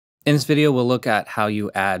In this video, we'll look at how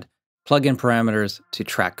you add plugin parameters to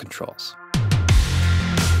track controls.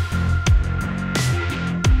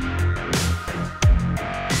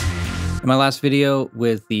 In my last video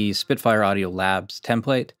with the Spitfire Audio Labs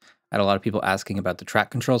template, I had a lot of people asking about the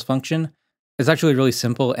track controls function. It's actually really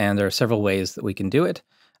simple, and there are several ways that we can do it.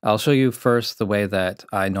 I'll show you first the way that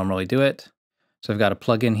I normally do it. So I've got a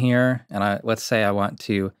plugin here, and let's say I want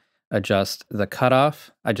to adjust the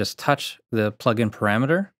cutoff. I just touch the plugin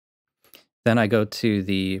parameter. Then I go to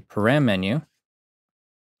the param menu,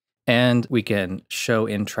 and we can show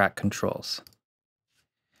in track controls.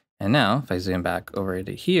 And now, if I zoom back over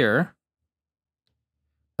to here,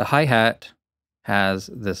 the hi-hat has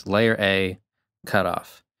this layer A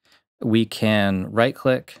cutoff. We can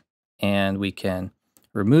right-click, and we can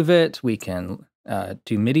remove it. We can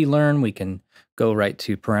do MIDI learn. We can go right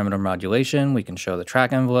to parameter modulation. We can show the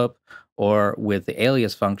track envelope, or with the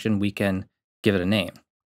alias function, we can give it a name.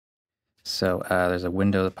 So there's a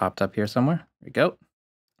window that popped up here somewhere. There we go.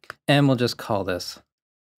 And we'll just call this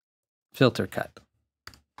filter cut.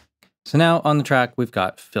 So now on the track, we've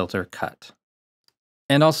got filter cut.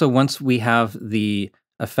 And also once we have the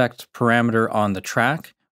effect parameter on the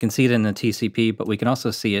track, we can see it in the TCP, but we can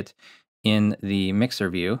also see it in the mixer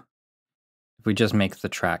view if we just make the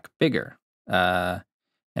track bigger and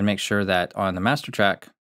make sure that on the master track,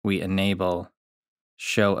 we enable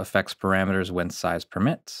show effects parameters when size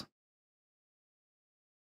permits.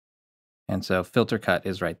 And so filter cut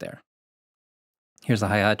is right there. Here's the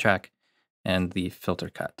hi-hat track and the filter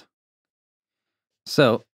cut.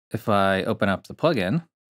 So if I open up the plugin,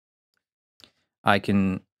 I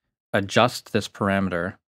can adjust this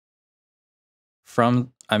parameter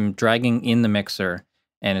I'm dragging in the mixer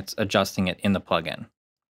and it's adjusting it in the plugin.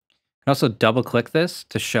 I can also double click this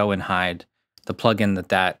to show and hide the plugin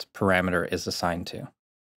that parameter is assigned to.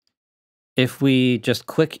 If we just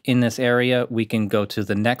click in this area, we can go to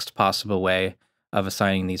the next possible way of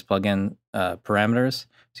assigning these plugin parameters.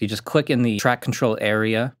 So you just click in the track control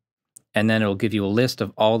area, and then it'll give you a list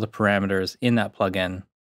of all the parameters in that plugin.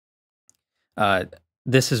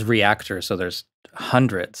 This is Reactor, so there's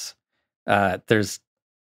hundreds. What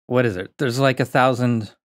is it? There's like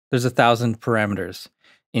 1,000. There's 1,000 parameters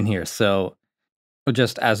in here. So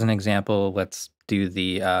just as an example, let's do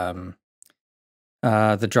the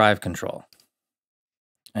drive control.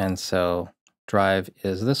 And so drive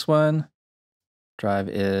is this one. Drive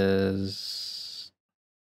is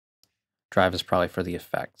probably for the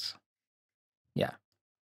effects. Yeah.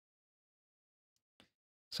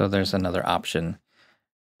 So there's another option.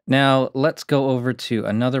 Now let's go over to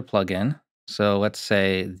another plugin. So let's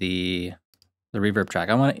say the reverb track.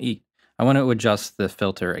 I want to adjust the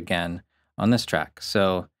filter again on this track.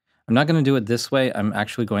 So I'm not going to do it this way. I'm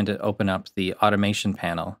actually going to open up the automation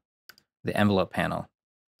panel, the envelope panel.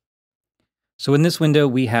 So in this window,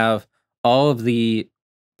 we have all of the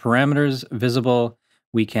parameters visible.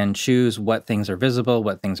 We can choose what things are visible,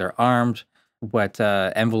 what things are armed, what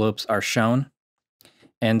envelopes are shown.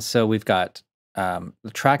 And so we've got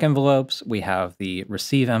the track envelopes, we have the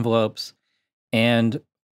receive envelopes, and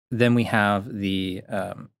then we have the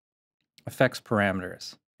effects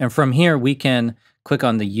parameters. And from here, we can click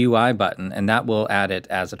on the UI button, and that will add it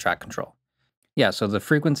as a track control. Yeah, so the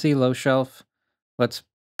frequency, low shelf, let's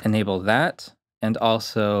enable that, and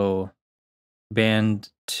also band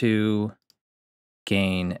 2,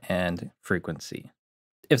 gain, and frequency.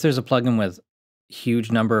 If there's a plugin with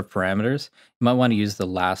huge number of parameters, you might want to use the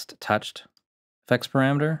last touched effects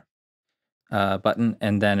parameter button,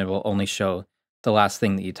 and then it will only show the last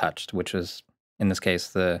thing that you touched, which was, in this case,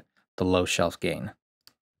 the low shelf gain.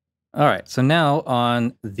 All right, so now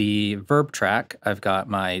on the verb track, I've got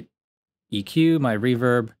my EQ, my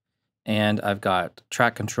reverb, and I've got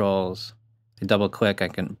track controls. I double click, I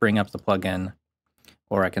can bring up the plugin,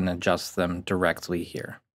 or I can adjust them directly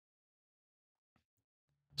here.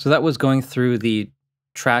 So that was going through the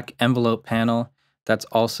track envelope panel. That's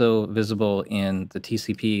also visible in the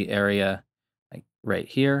TCP area, like right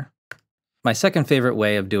here. My second favorite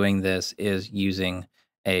way of doing this is using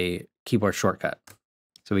a keyboard shortcut.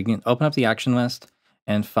 So we can open up the action list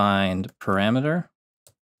and find parameter.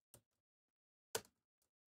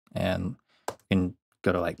 And we can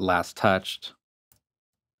go to like last touched.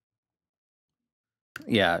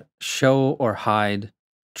 Yeah, show or hide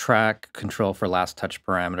track control for last touch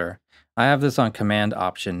parameter. I have this on command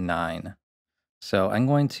option 9. So I'm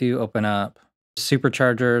going to open up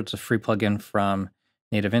Supercharger. It's a free plugin from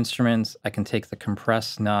Native Instruments. I can take the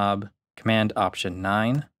compress knob, command option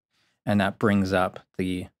 9, and that brings up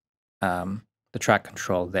the track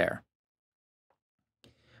control there.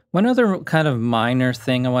 One other kind of minor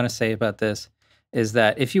thing I want to say about this is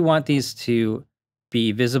that if you want these to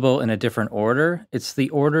be visible in a different order, it's the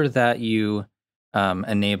order that you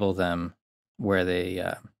enable them where they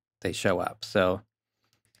show up. So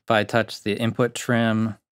if I touch the input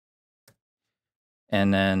trim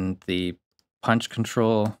and then the punch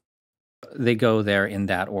control, they go there in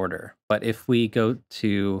that order. But if we go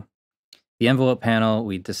to the envelope panel,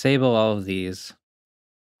 we disable all of these,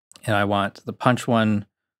 and I want the punch one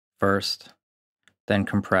first, then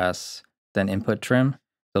compress, then input trim,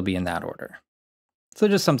 they'll be in that order. So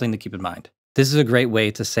just something to keep in mind. This is a great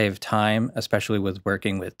way to save time, especially with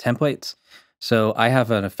working with templates. So I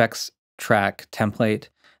have an effects track template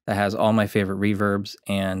that has all my favorite reverbs,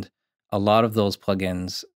 and a lot of those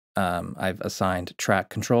plugins I've assigned track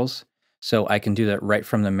controls. So I can do that right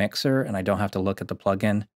from the mixer, and I don't have to look at the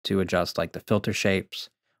plugin to adjust like the filter shapes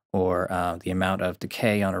or the amount of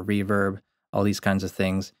decay on a reverb, all these kinds of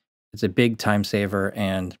things. It's a big time saver,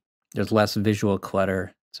 and there's less visual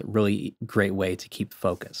clutter. It's a really great way to keep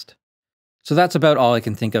focused. So that's about all I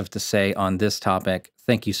can think of to say on this topic.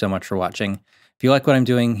 Thank you so much for watching. If you like what I'm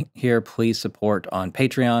doing here, please support on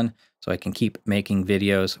Patreon so I can keep making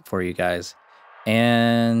videos for you guys.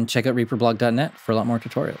 And check out reaperblog.net for a lot more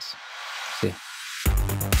tutorials. See you.